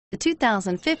The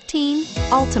 2015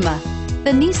 Altima.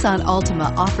 The Nissan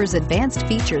Altima offers advanced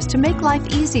features to make life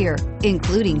easier,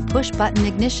 including push-button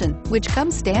ignition, which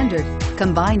comes standard.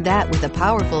 Combine that with a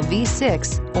powerful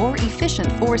V6 or efficient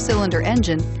 4-cylinder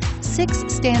engine, 6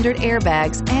 standard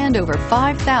airbags, and over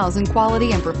 5,000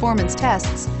 quality and performance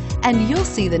tests, and you'll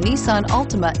see the Nissan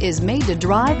Altima is made to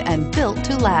drive and built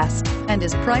to last, and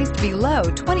is priced below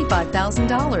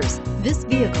 $25,000. This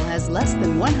vehicle has less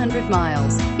than 100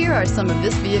 miles. Here are some of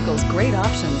this vehicle's great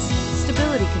options: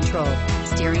 stability control,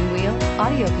 steering wheel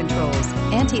audio controls,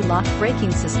 anti-lock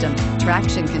braking system,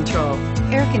 traction control,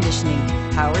 air conditioning,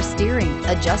 power steering,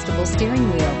 adjustable steering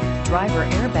wheel, driver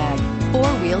airbag,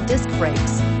 4-wheel disc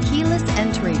brakes, keyless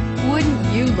entry.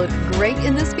 Wouldn't you look great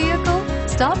in this vehicle?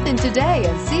 Stop in today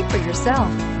and see for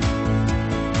yourself.